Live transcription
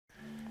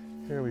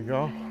Here we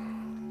go.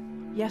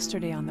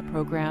 Yesterday on the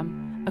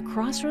program, a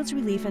Crossroads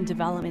Relief and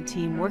Development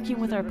team working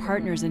with our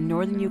partners in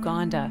northern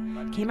Uganda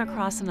came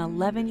across an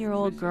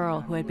 11-year-old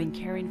girl who had been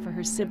caring for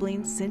her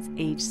siblings since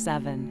age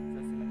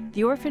 7.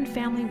 The orphan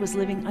family was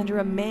living under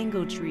a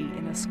mango tree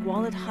in a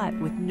squalid hut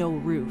with no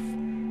roof.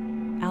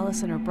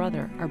 Alice and her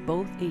brother are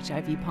both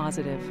HIV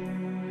positive.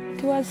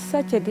 It was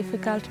such a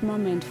difficult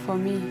moment for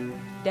me.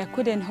 I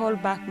couldn't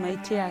hold back my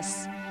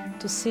tears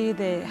to see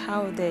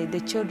how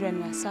the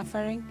children were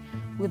suffering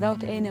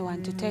without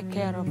anyone to take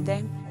care of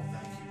them.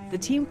 The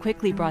team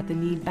quickly brought the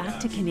need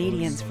back to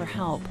Canadians for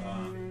help.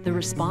 The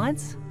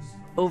response?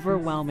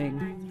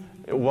 Overwhelming.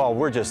 Well,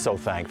 we're just so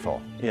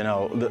thankful. You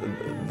know,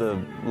 the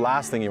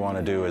last thing you want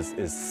to do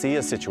is see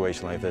a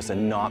situation like this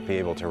and not be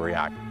able to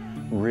react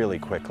really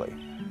quickly.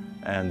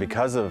 And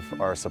because of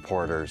our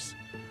supporters,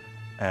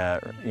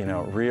 you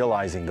know,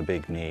 realizing the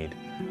big need,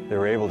 they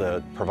were able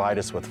to provide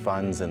us with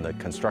funds, and the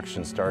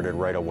construction started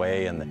right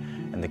away,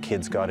 and the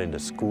kids got into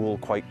school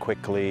quite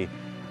quickly.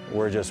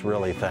 We're just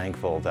really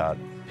thankful that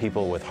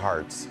people with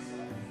hearts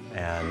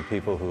and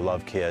people who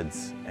love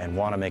kids and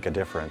want to make a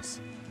difference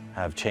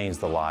have changed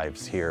the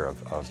lives here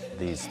of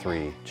these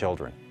 3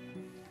 children.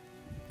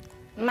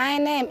 My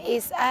name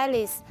is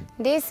Alice.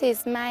 This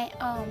is my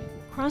home.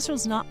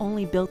 Crossroads not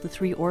only built the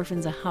 3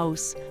 orphans a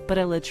house, but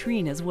a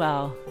latrine as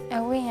well.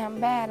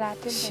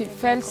 She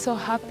felt so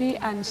happy,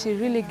 and she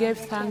really gave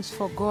thanks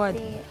for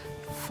God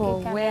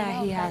for where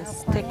He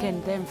has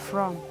taken them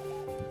from.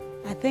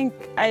 I think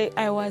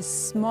I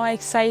was more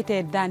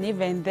excited than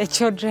even the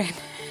children.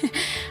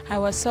 I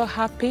was so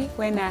happy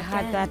when I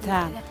heard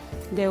that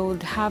they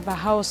would have a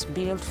house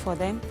built for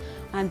them,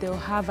 and they will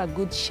have a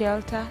good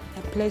shelter,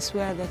 a place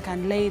where they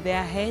can lay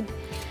their head.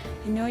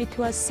 You know, it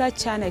was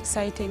such an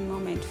exciting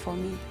moment for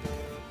me.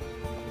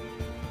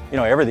 You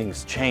know,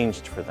 everything's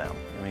changed for them.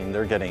 I mean,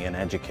 they're getting an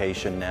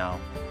education now.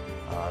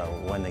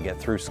 When they get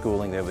through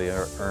schooling, they'll be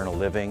able to earn a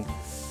living.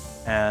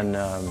 And,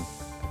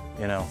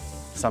 you know,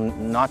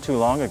 not too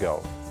long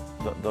ago,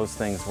 those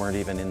things weren't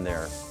even in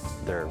their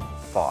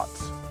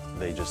thoughts.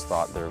 They just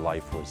thought their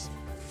life was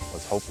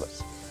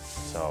hopeless.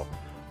 So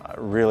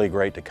really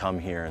great to come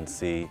here and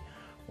see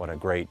what a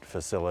great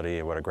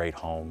facility, what a great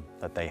home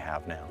that they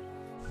have now.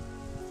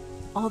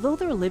 Although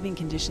their living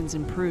conditions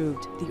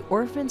improved, the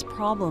orphans'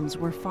 problems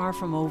were far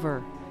from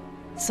over.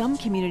 Some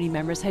community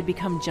members had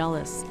become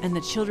jealous, and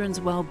the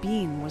children's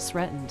well-being was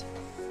threatened.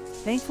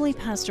 Thankfully,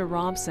 Pastor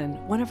Robson,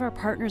 one of our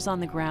partners on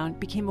the ground,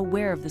 became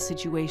aware of the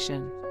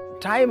situation.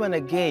 Time and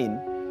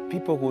again,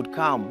 people would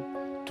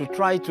come to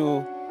try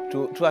to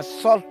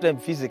assault them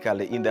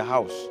physically in the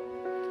house.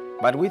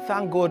 But we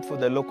thank God for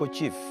the local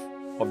chief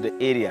of the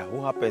area,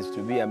 who happens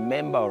to be a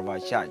member of our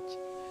church.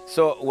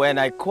 So when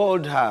I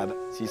called her,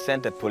 she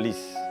sent the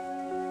police.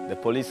 The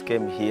police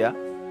came here,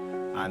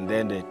 and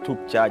then they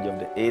took charge of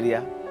the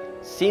area.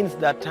 Since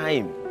that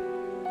time,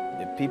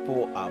 the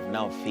people have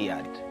now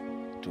feared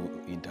to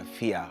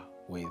interfere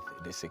with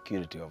the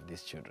security of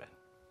these children.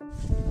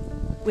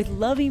 With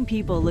loving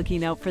people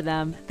looking out for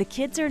them, the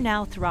kids are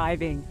now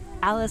thriving.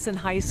 Alice in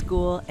high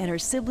school and her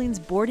siblings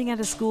boarding at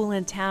a school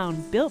in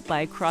town built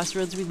by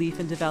Crossroads Relief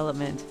and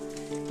Development.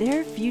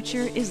 Their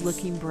future is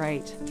looking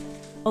bright.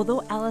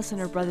 Although Alice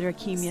and her brother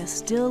Akimia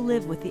still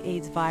live with the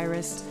AIDS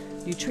virus,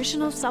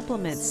 nutritional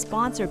supplements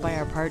sponsored by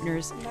our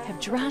partners have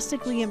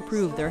drastically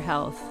improved their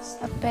health.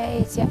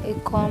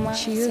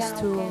 She used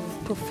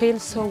to feel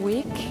so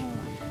weak,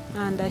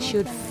 and she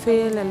would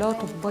feel a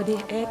lot of body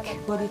ache,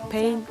 body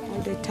pain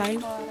all the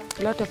time,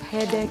 a lot of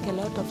headache, a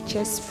lot of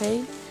chest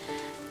pain.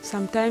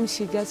 Sometimes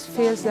she just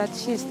feels that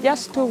she's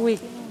just too weak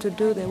to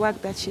do the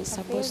work that she's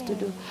supposed to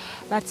do.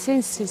 But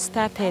since she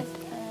started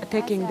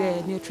taking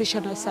the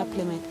nutritional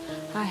supplement,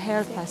 her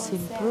health has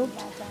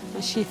improved,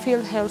 and she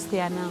feels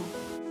healthier now.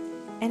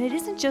 And it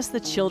isn't just the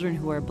children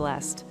who are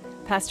blessed.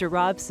 Pastor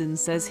Robson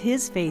says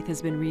his faith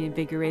has been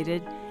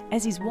reinvigorated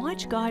as he's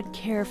watched God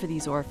care for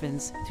these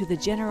orphans through the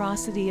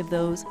generosity of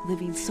those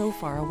living so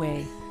far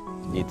away.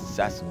 It's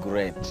just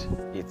great.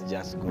 It's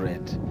just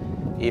great.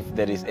 If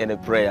there is any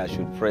prayer I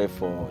should pray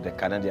for the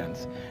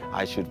Canadians,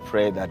 I should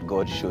pray that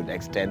God should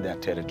extend their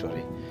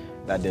territory,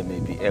 that they may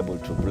be able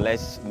to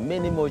bless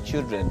many more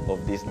children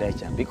of this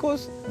nature,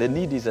 because the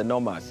need is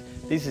enormous.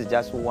 This is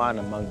just one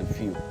among the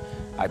few.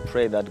 I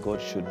pray that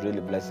God should really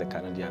bless the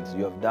Canadians.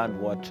 You have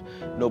done what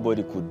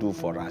nobody could do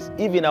for us.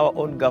 Even our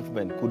own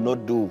government could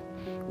not do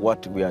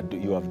what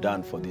you have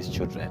done for these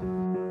children.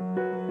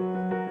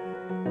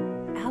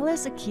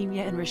 Alice,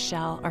 Akimia, and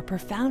Rochelle are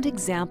profound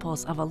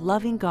examples of a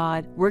loving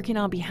God working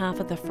on behalf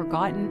of the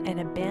forgotten and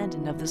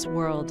abandoned of this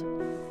world.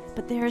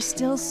 But there are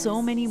still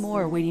so many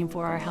more waiting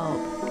for our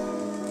help.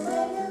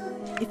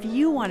 If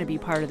you want to be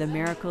part of the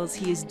miracles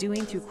He is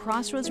doing through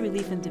Crossroads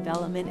Relief and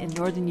Development in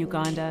northern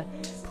Uganda,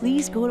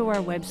 please go to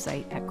our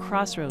website at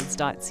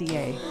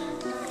crossroads.ca.